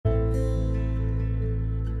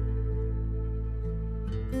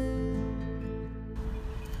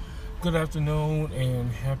Good afternoon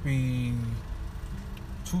and happy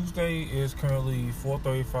Tuesday. Is currently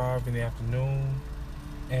 4:35 in the afternoon,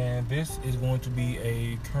 and this is going to be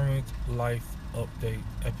a current life update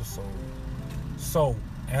episode. So,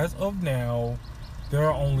 as of now, there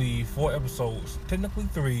are only 4 episodes, technically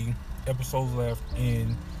 3 episodes left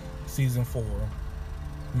in season 4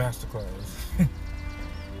 Masterclass.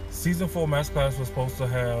 Season 4 Masterclass was supposed to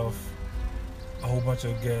have a whole bunch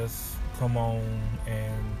of guests come on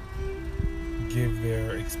and give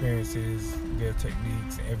their experiences, their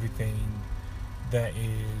techniques, everything that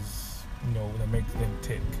is, that makes them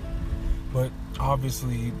tick. But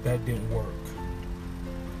obviously that didn't work.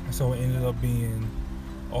 So it ended up being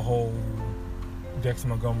a whole Dexter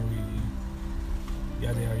Montgomery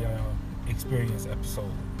yada yada yada experience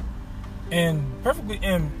episode. And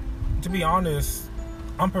to be honest,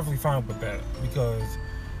 I'm perfectly fine with that, because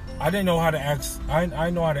I didn't know how to ask. I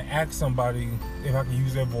know how to ask somebody if I can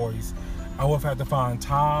use their voice. I would have had to find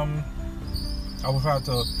time. I would have had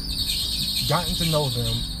to gotten to know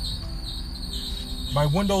them. My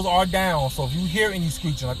windows are down, so if you hear any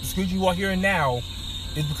screeching, like the screeching you are hearing now,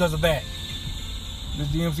 it's because of that. This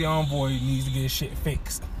DMC Envoy needs to get his shit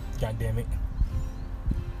fixed. God damn it.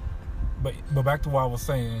 But back to what I was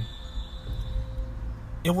saying.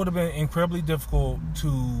 It would have been incredibly difficult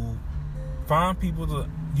to find people to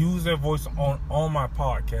use their voice on my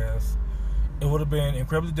podcast. It would have been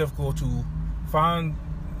incredibly difficult to find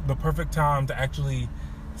the perfect time to actually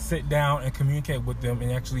sit down and communicate with them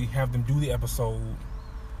and actually have them do the episode.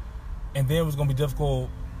 And then it was going to be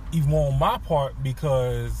difficult even more on my part,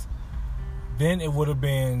 because then it would have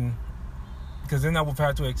been, because then I would have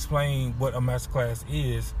had to explain what a masterclass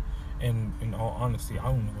is. And in all honesty, I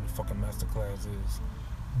don't know what a fucking masterclass is.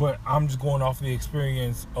 But I'm just going off the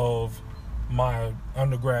experience of my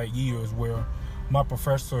undergrad years, where my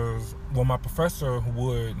professor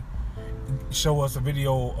would show us a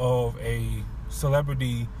video of a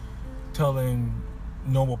celebrity telling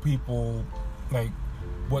normal people like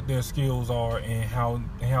what their skills are and how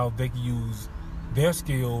they can use their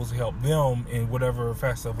skills to help them in whatever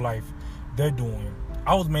facet of life they're doing.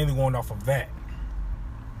 I was mainly going off of that,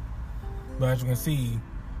 but as you can see,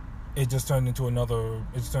 it just turned into another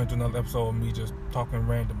episode of me just talking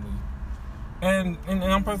randomly. And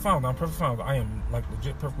I'm perfectly fine with that. I am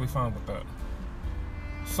legit perfectly fine with that.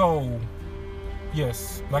 So,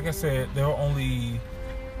 yes, like I said, there are only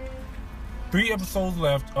 3 episodes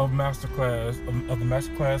left of Masterclass, of the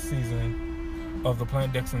Masterclass season of the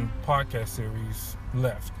Planet Dexter podcast series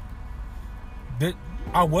left.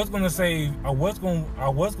 I was gonna save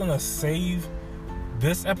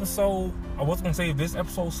this episode. I was gonna save this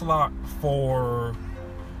episode slot for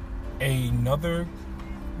another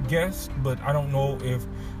guest, but I don't know if.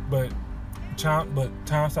 But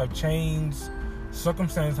times have changed,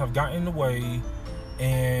 circumstances have gotten in the way,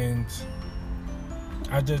 and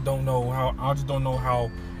I just don't know how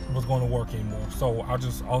it was going to work anymore. So I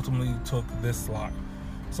just ultimately took this slot.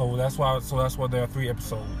 So that's why there are 3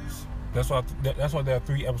 episodes. That's why there are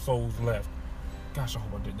 3 episodes left. Gosh, I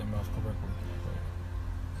hope I did that math correctly.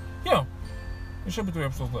 Yeah, there should be 3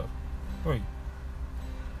 episodes left. 3.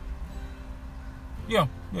 Yeah.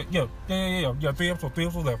 3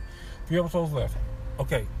 episodes left. 3 episodes left.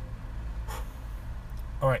 Okay.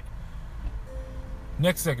 All right.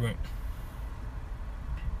 Next segment.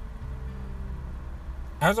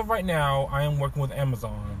 As of right now, I am working with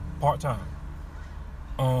Amazon part-time.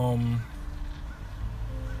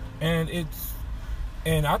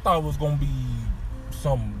 And I thought it was gonna be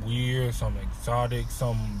some weird, some exotic,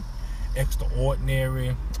 some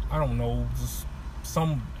extraordinary. I don't know, just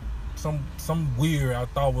some weird. I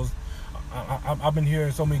thought was. I've been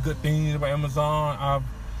hearing so many good things about Amazon.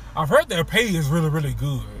 I've heard their pay is really, really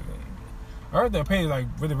good. I heard their pay is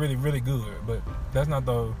really, really, really good, but that's not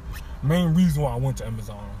the main reason why I went to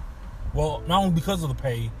Amazon. Well, not only because of the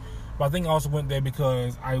pay, but I think I also went there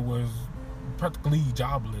because I was practically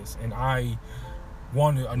jobless and I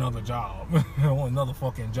wanted another job. I wanted another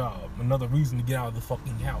fucking job, another reason to get out of the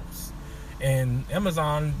fucking house. And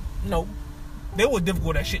Amazon, they were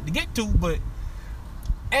difficult that shit to get to, but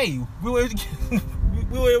hey, we were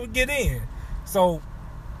able to get in. So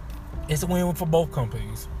it's a win for both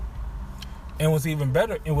companies. And what's even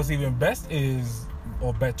better, and what's even best is,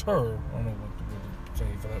 or better, I don't know what to really say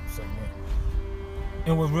for that segment.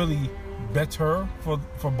 And what's really better for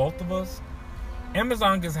both of us,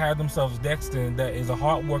 Amazon just had themselves Dexter, that is a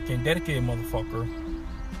hardworking, dedicated motherfucker,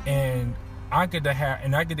 and I get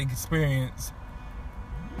to experience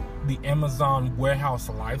the Amazon warehouse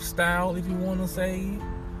lifestyle, if you want to say.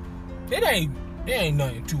 It ain't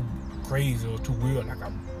nothing too crazy or too weird like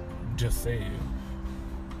I just said.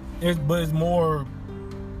 It's more.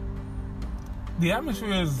 The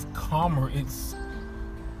atmosphere is calmer. It's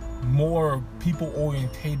more people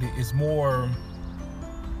orientated. It's more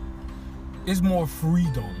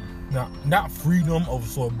freedom. Not freedom of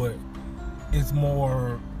sort, but it's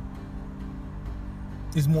more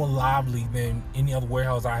lively than any other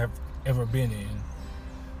warehouse I have ever been in.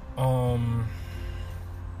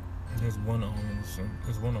 There's one on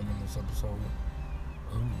this episode.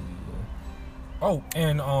 Oh,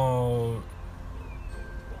 and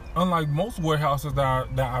unlike most warehouses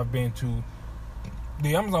that I've been to,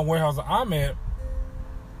 the Amazon warehouse that I'm at,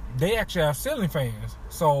 they actually have ceiling fans.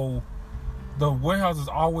 So the warehouse is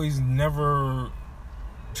always never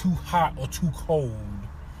too hot or too cold.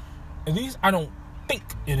 At least I don't think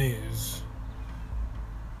it is.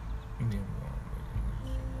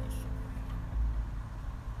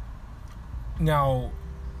 Now,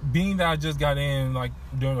 being that I just got in like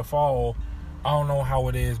during the fall, I don't know how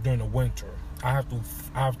it is during the winter. I have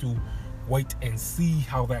to wait and see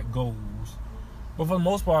how that goes. But for the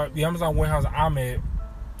most part, the Amazon warehouse I'm at,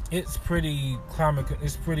 it's pretty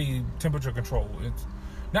temperature controlled. It's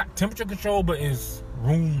not temperature controlled, but it's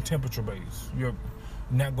room temperature based. You're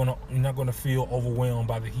not gonna feel overwhelmed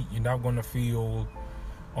by the heat. You're not gonna feel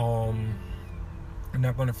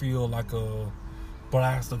like a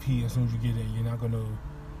blast of heat as soon as you get in. You're not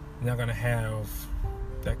gonna have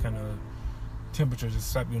that kind of temperature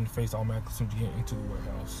just slap you in the face automatically as soon as you get into the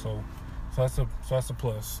warehouse. So that's a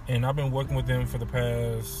plus. And I've been working with them for the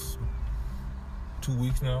past 2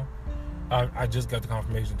 weeks now. I just got the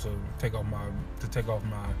confirmation to take off my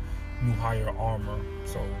new hire armor.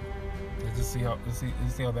 So let's just see how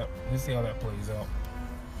that plays out.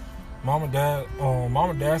 Mom and dad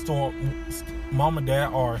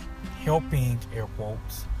are helping, air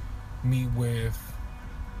quotes, me with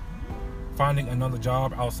finding another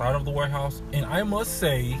job outside of the warehouse. And I must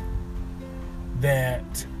say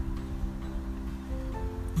that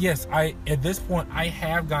yes, at this point I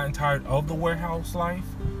have gotten tired of the warehouse life,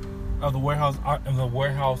 of the warehouse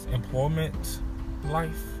employment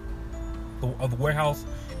life, of the warehouse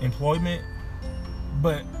employment.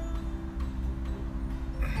 But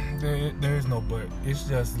there is no but. It's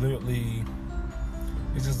just literally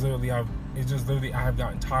I have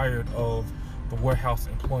gotten tired of the warehouse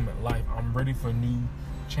employment life. I'm ready for new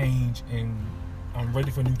change, and I'm ready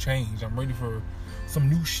for some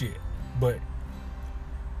new shit. But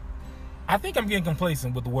I think I'm getting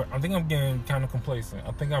complacent with the work. I think I'm getting kind of complacent.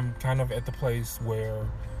 I think I'm kind of at the place where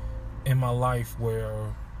in my life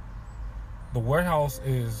where the warehouse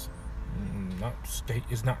is not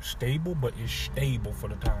stable, but it's stable for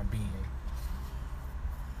the time being.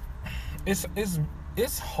 It's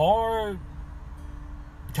hard,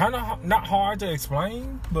 kind of not hard to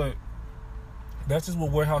explain, but that's just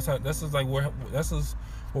what warehouse what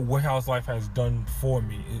warehouse life has done for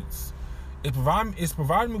me. It's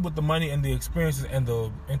provided me with the money and the experiences and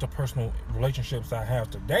the interpersonal relationships I have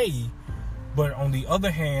today. But on the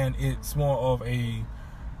other hand, it's more of a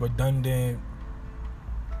redundant,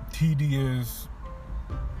 tedious,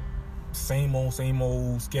 same old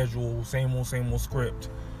schedule, same old script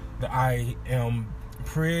that I am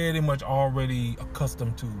pretty much already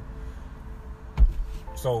accustomed to.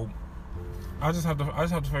 So I just have to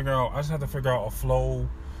figure out a flow.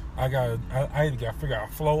 I either gotta figure out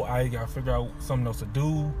a flow, I either gotta figure out something else to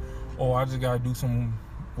do, or I just gotta do some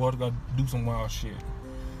wild shit.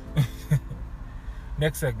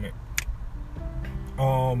 Next segment.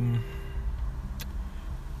 I'm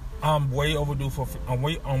way overdue for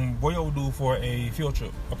a field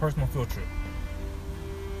trip, a personal field trip.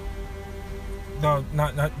 Now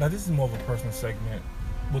this is more of a personal segment,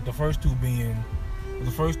 with the first two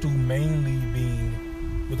mainly being,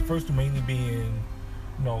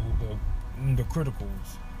 you know, the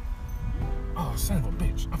criticals. Oh, son of a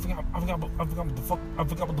bitch! I forgot what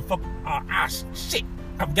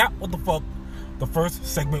the fuck the first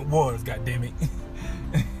segment was. God damn it!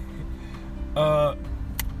 I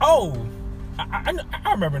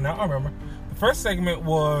remember now. The first segment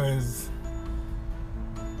was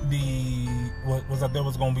that there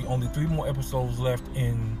was going to be only 3 more episodes left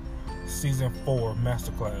in season 4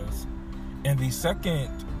 Masterclass, and the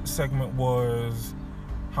second segment was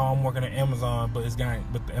how I'm working at Amazon, but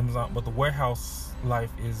the warehouse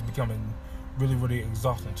life is becoming really, really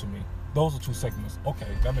exhausting to me. Those are 2 segments. Okay,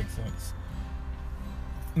 that makes sense.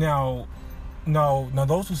 Now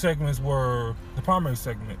those 2 segments were the primary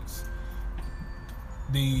segments.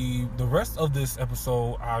 The rest of this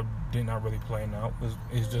episode I did not really plan out.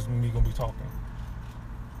 It's just me gonna be talking.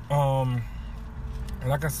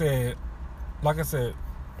 Like I said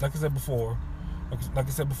before,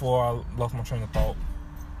 I lost my train of thought.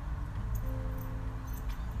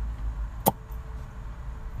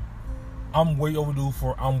 I'm way overdue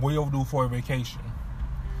for a vacation.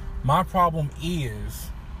 My problem is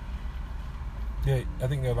that I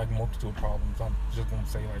think there are like a multitude of problems. I'm just gonna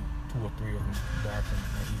say like 2 or 3 of them that I can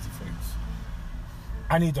easy fix.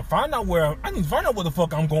 I need to find out where the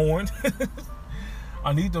fuck I'm going.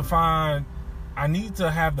 I need to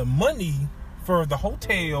have the money for the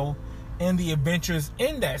hotel and the adventures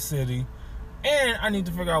in that city, and I need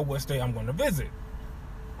to figure out what state I'm going to visit.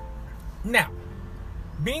 Now,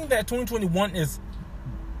 being that 2021 is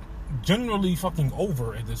generally fucking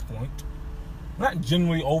over at this point, not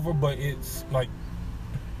generally over, but it's like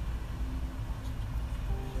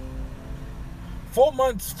 4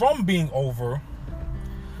 months from being over,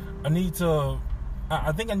 I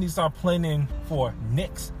think I need to start planning for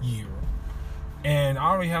next year. And I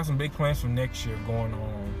already have some big plans for next year going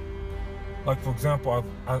on. Like, for example,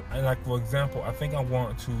 I think I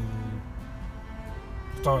want to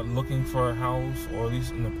start looking for a house, or at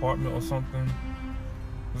least an apartment or something.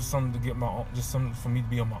 Just something to get my own, just something for me to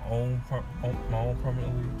be on my own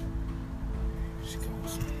permanently. She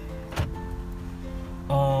goes.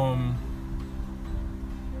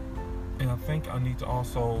 And I think I need to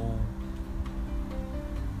also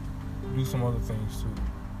do some other things too.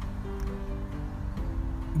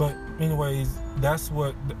 But anyways, that's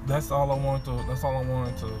all I wanted to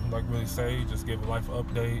like really say. Just give a life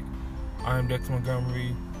update. I am Dexter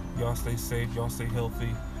Montgomery. Y'all stay safe, y'all stay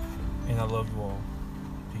healthy, and I love you all.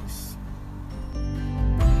 Peace.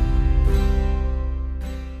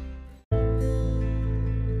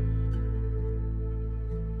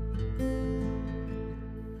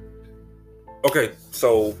 Okay,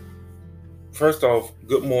 so first off,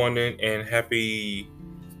 good morning and happy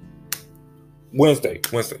Wednesday.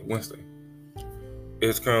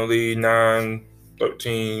 It's currently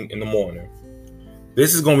 9:13 in the morning.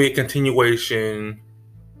 This is going to be a continuation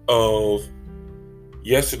of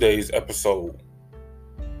yesterday's episode.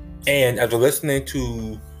 And after listening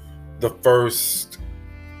to the first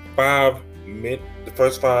 5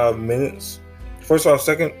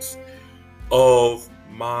 seconds of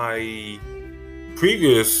my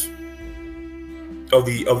previous of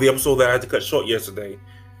the episode that I had to cut short yesterday,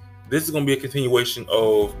 this is going to be a continuation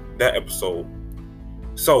of that episode.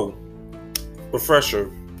 So, refresher.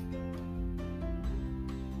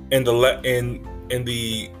 In the I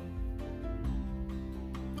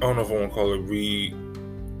don't know if I want to call it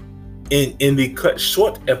in the cut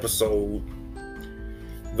short episode,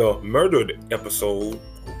 the murdered episode.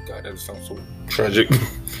 Oh God, that sounds so tragic.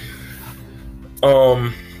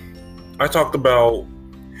 I talked about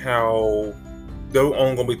how there were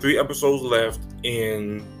only going to be 3 episodes left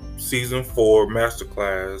in season 4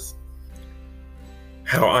 Masterclass.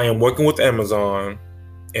 How I am working with Amazon,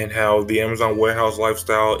 and how the Amazon warehouse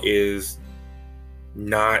lifestyle is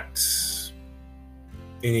not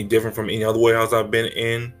any different from any other warehouse I've been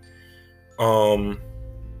in. And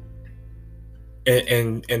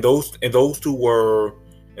those two were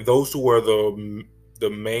the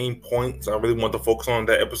main points I really want to focus on in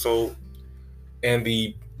that episode. And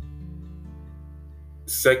the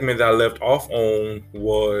segment that I left off on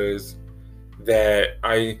was that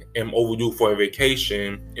I am overdue for a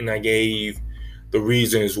vacation, and I gave the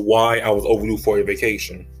reasons why I was overdue for a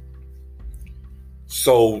vacation.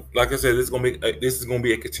 So, like I said, this is gonna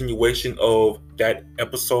be a continuation of that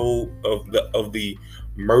episode of the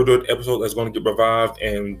murdered episode that's going to get revived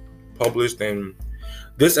and published, and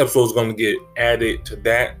this episode is going to get added to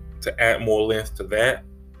that to add more length to that.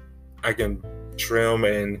 I can trim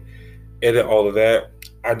and edit all of that.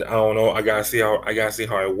 I don't know. I gotta see how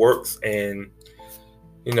it works, and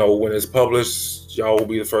when it's published, y'all will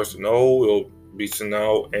be the first to know. It'll be sent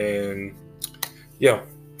out, and yeah.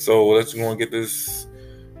 So let's go and get this.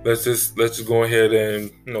 Let's just go ahead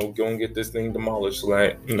and go and get this thing demolished, so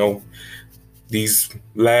that these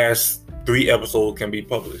last 3 episodes can be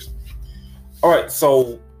published. All right.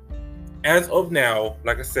 So as of now,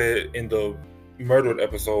 like I said in the murdered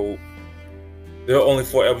episode, there are only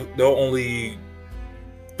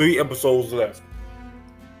 3 episodes left.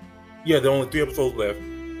 Yeah, there are only 3 episodes left,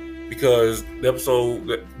 because the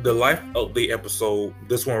life update episode,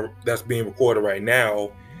 this one that's being recorded right now,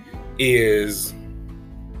 is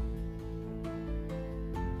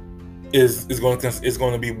going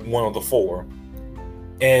to be one of the 4.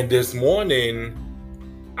 And this morning,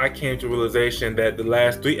 I came to the realization that the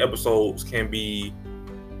last 3 episodes can be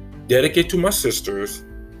dedicated to my sisters,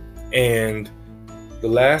 and the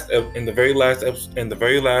very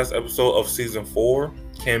last episode of season 4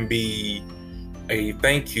 can be a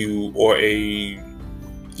thank you, or it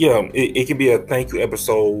can be a thank you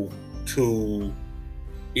episode to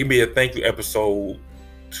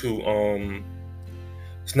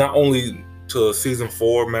not only to season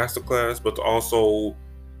 4 masterclass, but also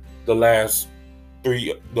the last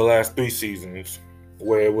three seasons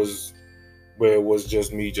where it was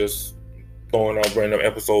just me just throwing out random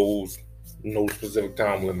episodes, no specific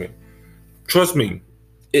time limit. Trust me,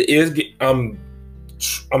 it is. I'm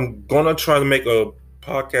gonna try to make a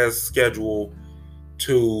podcast schedule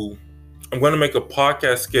to. I'm gonna make a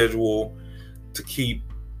podcast schedule to keep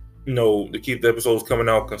the episodes coming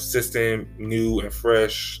out consistent, new, and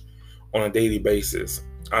fresh on a daily basis.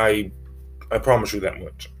 I promise you that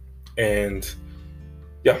much, and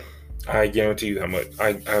yeah, I guarantee you that much.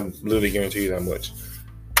 I literally guarantee you that much.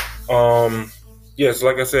 Yes,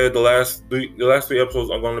 like I said, the last three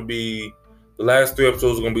episodes are going to be the last three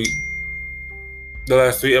episodes are going to be the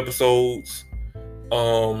last three episodes.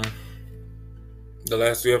 The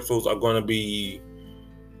last three episodes are going to be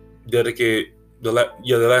dedicated. The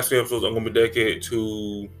last three episodes are going to be dedicated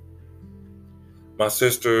to my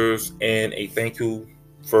sisters, and a thank you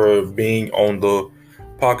for being on the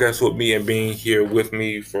podcast with me and being here with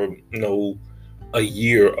me for a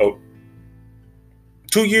year of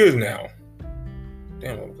 2 years now.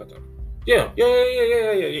 Damn, I got that. Yeah.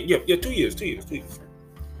 2 years.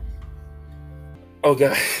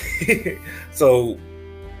 Okay. So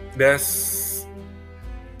that's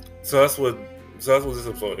what this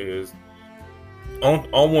episode is.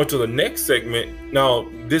 On to the next segment. Now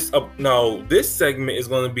this segment is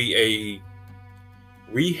going to be a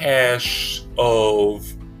rehash of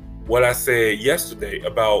what I said yesterday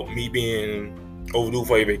about me being overdue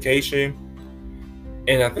for a vacation,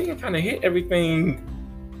 and I think I kind of hit everything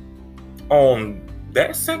on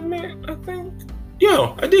that segment. I think,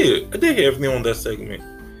 yeah, I did hit everything on that segment,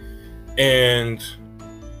 and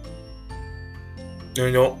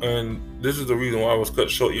and this is the reason why I was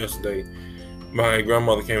cut short yesterday. My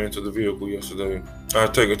grandmother came into the vehicle yesterday. I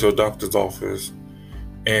took her to a doctor's office,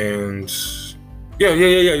 and yeah.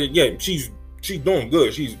 She's doing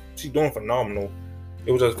good. She's doing phenomenal.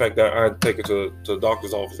 It was just the fact that I had to take her to the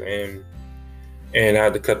doctor's office, and I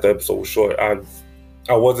had to cut the episode short. I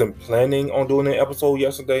wasn't planning on doing an episode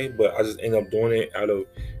yesterday, but I just ended up doing it out of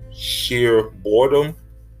sheer boredom.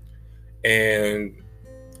 And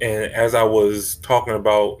as I was talking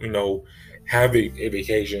about, having a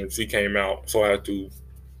vacation, she came out, so I had to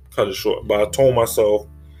cut it short. But I told myself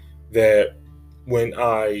that when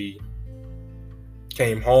I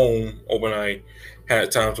came home, or when I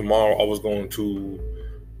had time tomorrow, I was going to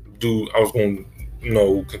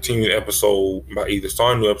continue the episode by either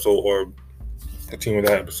starting a new episode or continue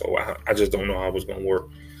that episode. I just don't know how it was going to work.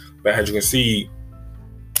 But as you can see,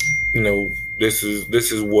 this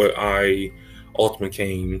is what I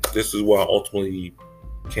ultimately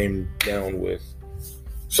came down with.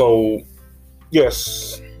 So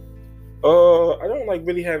yes, I don't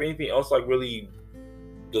really have anything else really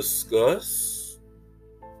discuss.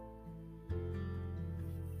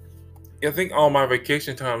 I think all my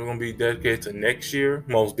vacation time is going to be dedicated to next year,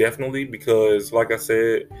 most definitely, because like I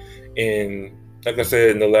said in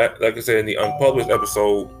the unpublished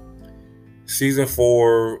episode, season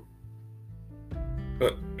 4.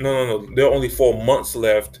 No. There are only 4 months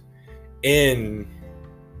left in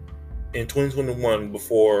 2021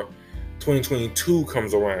 before 2022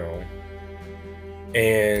 comes around,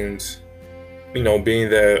 and being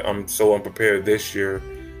that I'm so unprepared this year,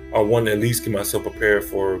 I want to at least get myself prepared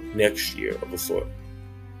for next year of a sort.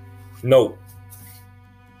 Note,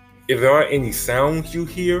 if there are any sounds you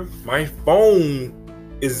hear, my phone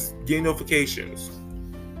is getting notifications.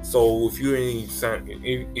 So if you any sound,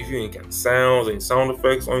 if you ain't got sounds, any sound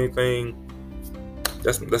effects or anything,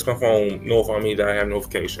 that's my phone notifying me that I have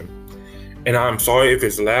notification. And I'm sorry if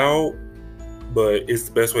it's loud, but it's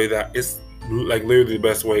the best way that it's literally the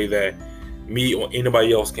best way that me or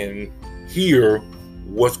anybody else can hear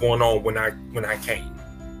what's going on when I came.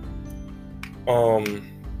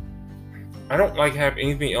 I don't have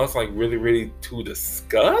anything else really to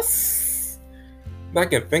discuss that I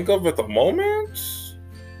can think of at the moment.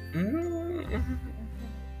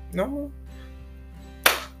 No.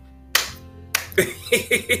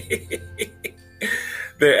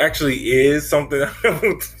 There actually is something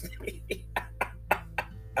actually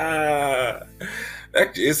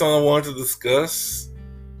it's something I wanted to discuss.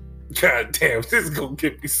 God damn, this is gonna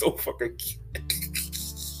get me so fucking cute.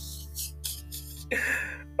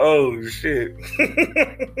 Oh shit.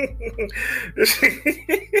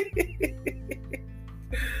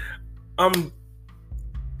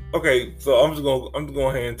 Okay, so I'm just gonna go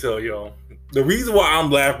ahead and tell y'all. The reason why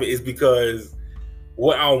I'm laughing is because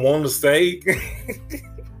what I want to say,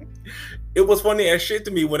 it was funny as shit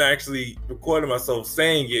to me when I actually recorded myself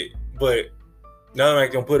saying it, but now that I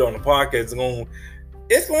can put it on the podcast,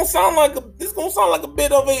 it's gonna sound like a bit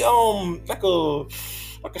of a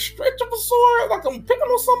stretch of a sword, like I'm picking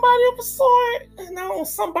on somebody of a sword, not on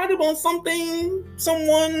somebody, but on something,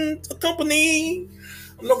 someone, a company.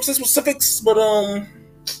 I'm not gonna say specifics, but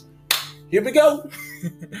here we go.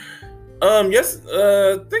 Yes,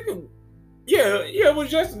 it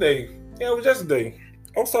was yesterday. I was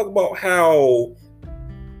talking about how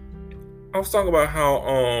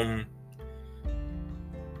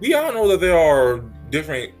we all know that there are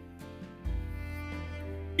different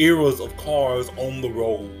eras of cars on the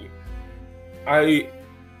road. I'm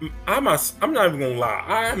not even gonna lie.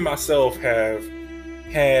 I myself have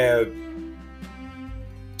had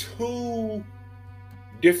 2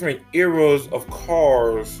 different eras of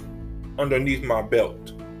cars underneath my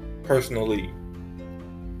belt, personally.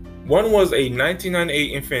 One was a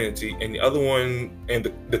 1998 Infiniti, and the other one, and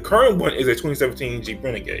the current one, is a 2017 Jeep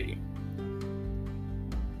Renegade.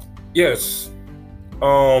 Yes.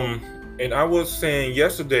 And I was saying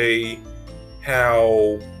yesterday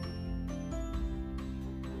how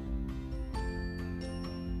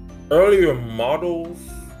earlier models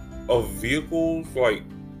of vehicles, like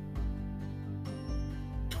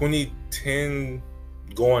 2010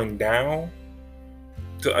 going down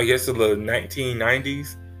to, I guess, to the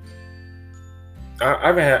 1990s. I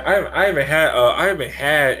haven't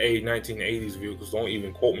had a 1980s vehicle, so don't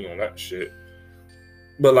even quote me on that shit.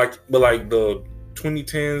 But like the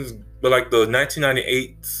 2010s, but like the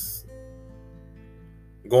 1998s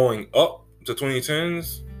going up to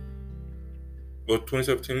 2010s or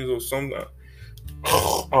 2017s or something.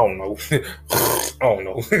 I don't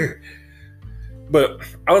know. But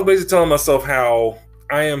I was basically telling myself how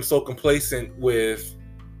I am so complacent with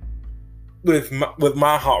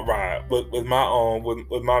my hot ride, with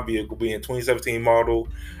my vehicle being 2017 model.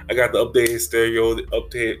 I got the updated stereo, the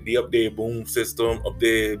updated boom system,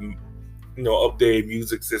 updated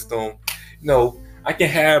music system. I can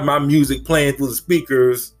have my music playing through the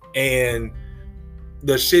speakers, and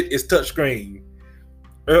the shit is touchscreen.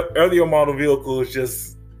 Earlier model vehicles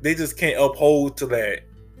just can't uphold to that,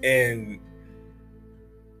 and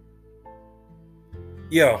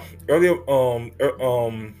yeah, earlier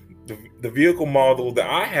the vehicle model that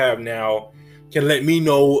I have now can let me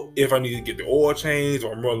know if I need to get the oil changed,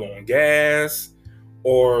 or I'm running low on gas,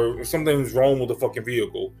 or something's wrong with the fucking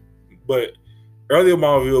vehicle. But earlier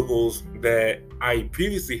model vehicles that I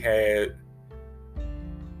previously had,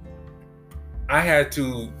 I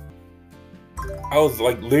was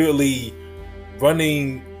literally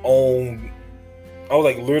running on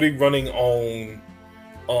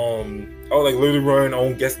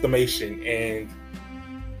guesstimation, and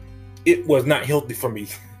it was not healthy for me.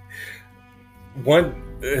 I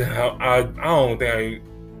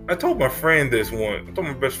told my friend this once. I told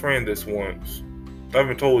my best friend this once. I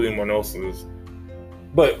haven't told anyone else this.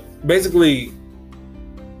 But basically,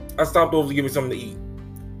 I stopped over to give me something to eat.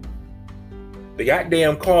 The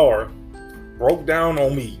goddamn car broke down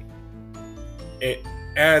on me, and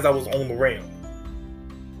as I was on the ramp,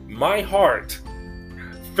 my heart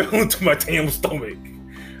fell into my damn stomach.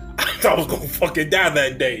 I thought I was gonna fucking die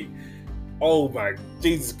that day. Oh my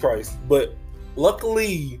Jesus Christ. But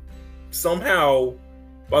luckily, somehow,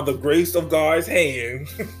 by the grace of God's hand,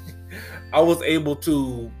 I was able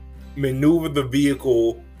to maneuver the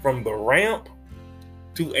vehicle from the ramp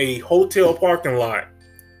to a hotel parking lot.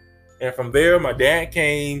 And from there, my dad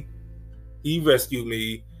came, he rescued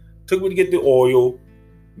me, took me to get the oil,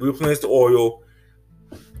 replenished the oil.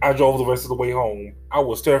 I drove the rest of the way home. I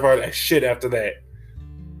was terrified as shit after that.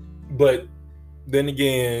 But then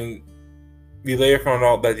again, we later found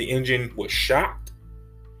out that the engine was shot,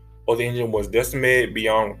 or the engine was decimated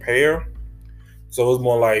beyond repair. So it was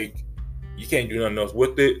more like, you can't do nothing else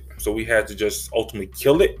with it. So we had to just ultimately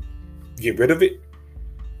kill it, get rid of it.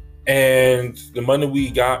 And the money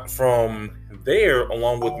we got from there,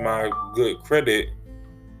 along with my good credit,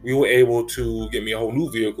 we were able to get me a whole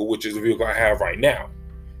new vehicle, which is the vehicle I have right now.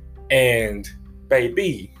 And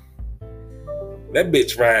baby, that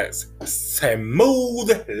bitch rides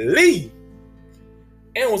smoothly.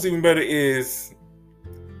 And what's even better is,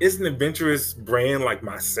 it's an adventurous brand like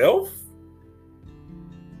myself.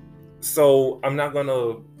 So I'm not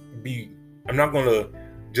gonna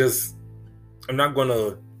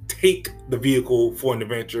take the vehicle for an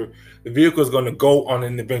adventure. The vehicle is gonna go on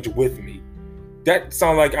an adventure with me. That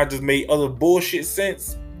sounds like I just made other bullshit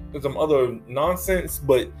sense and some other nonsense,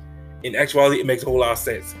 but in actuality, it makes a whole lot of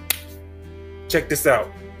sense. Check this out.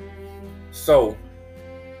 So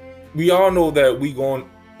we all know that we all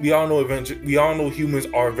know humans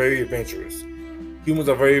are very adventurous. Humans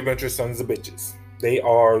are very adventurous sons of bitches. They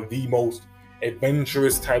are the most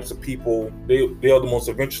adventurous types of people. They are the most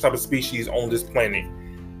adventurous type of species on this planet.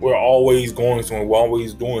 We're always going somewhere. We're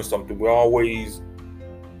always doing something. We're always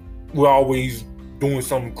doing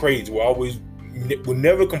something crazy. We're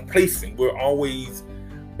never complacent. We're always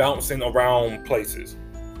bouncing around places.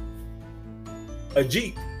 A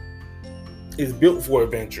Jeep is built for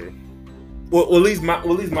adventure. Well, at least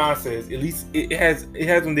mine says. At least it has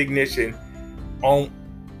on the ignition on.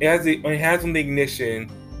 It has on the ignition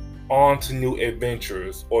onto new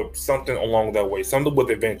adventures or something along that way. Something with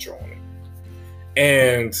adventure on it,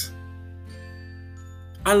 and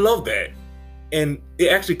I love that. And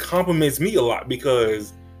it actually compliments me a lot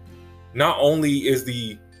because not only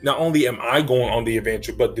am I going on the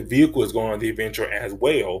adventure, but the vehicle is going on the adventure as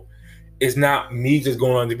well. It's not me just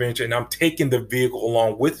going on the adventure and I'm taking the vehicle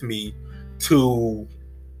along with me to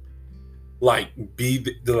be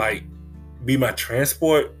my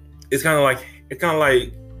transport. It's kind of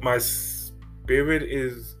like my spirit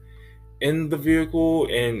is in the vehicle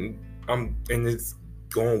and it's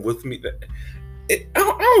going with me. I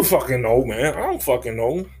don't fucking know, man. I don't fucking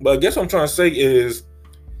know. But I guess what I'm trying to say is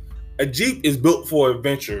a Jeep is built for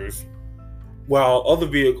adventures, while other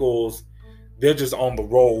vehicles, they're just on the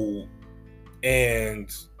road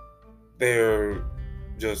and they're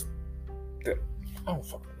just. I don't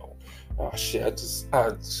fucking know. Oh shit! I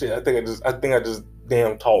think I just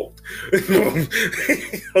damn talked.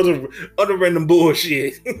 other random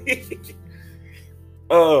bullshit.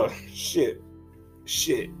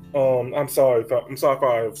 Shit. I'm sorry if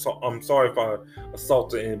I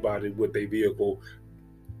assaulted anybody with a vehicle.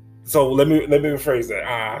 So let me rephrase that.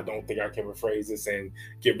 I don't think I can rephrase this and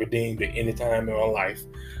get redeemed at any time in my life,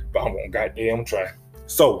 but I'm gonna goddamn try.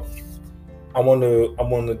 So I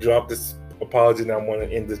wanna drop this apology and I wanna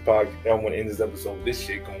end this podcast. I wanna end this episode. This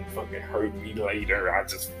shit gonna fucking hurt me later. I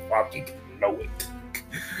just fucking know it.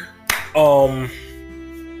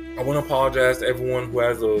 I wanna apologize to everyone who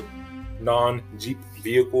has a non-Jeep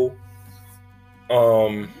vehicle.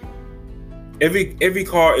 Every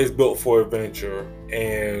car is built for adventure,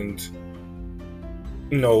 and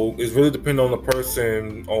it's really dependent on the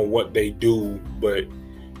person on what they do, but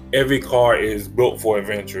every car is built for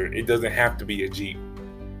adventure. It doesn't have to be a Jeep.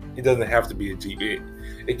 It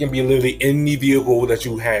It can be literally any vehicle that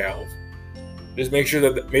you have. Just make sure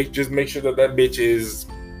that that bitch is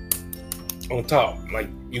on top, like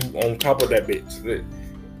you on top of that bitch.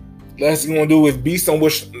 Last thing you want to do is be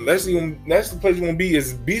somewhere. That's the place you want to be.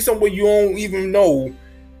 Is be somewhere you don't even know,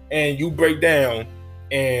 and you break down.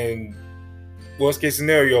 And worst case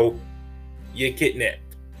scenario, you're kidnapped.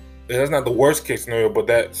 That's not the worst case scenario, but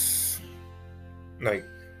that's like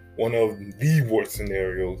one of the worst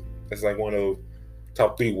scenarios. It's like one of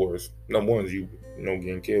top 3 worst. Number 1 is you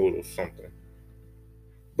getting killed or something.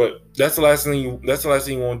 But that's the last thing you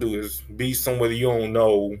want to do is be somewhere you don't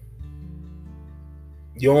know.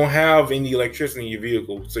 You don't have any electricity in your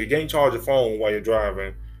vehicle, so you can't charge your phone while you're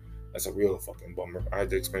driving. That's a real fucking bummer. I had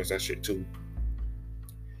to experience that shit too.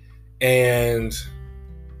 And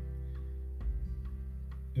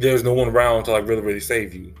there's no one around to really, really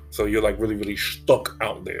save you. So you're really, really stuck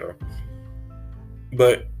out there.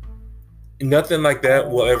 But nothing like that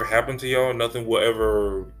will ever happen to y'all. Nothing will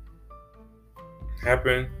ever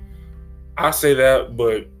happen. I say that,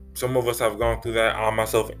 but some of us have gone through that. I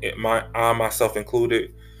myself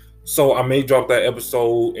included. So I may drop that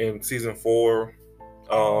episode in season 4,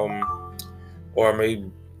 or I may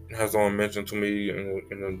have someone mentioned to me in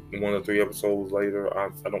 1 or 3 episodes later. I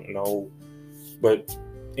don't know. But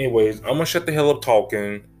anyways, I'm gonna shut the hell up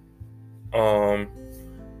talking. Y'all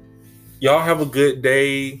have a good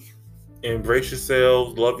day. Embrace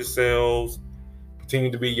yourselves. Love yourselves.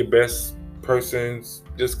 Continue to be your best persons.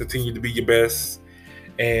 Just continue to be your best.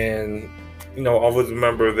 And, always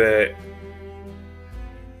remember that,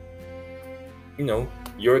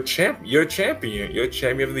 you're a champion. You're a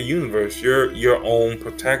champion of the universe. You're your own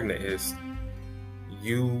protagonist.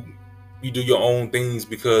 You do your own things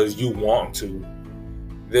because you want to.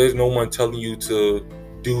 There's no one telling you to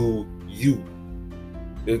do you.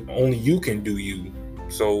 Only you can do you.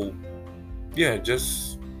 So, yeah,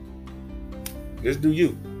 just do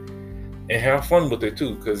you. And have fun with it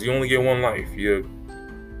too, because you only get one life.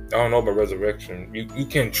 I don't know about resurrection. You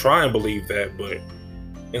can try and believe that, but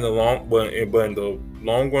in the long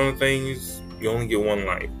run of things, you only get one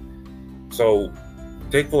life. So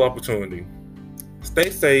take full opportunity. Stay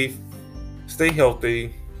safe, stay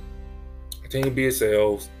healthy, continue to be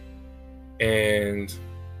yourselves, and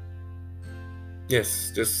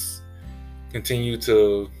yes, just continue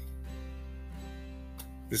to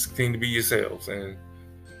be yourselves and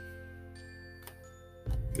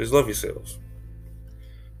just love yourselves.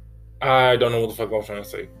 I don't know what the fuck I was trying to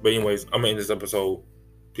say. But anyways, I'm gonna end this episode.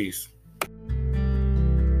 Peace.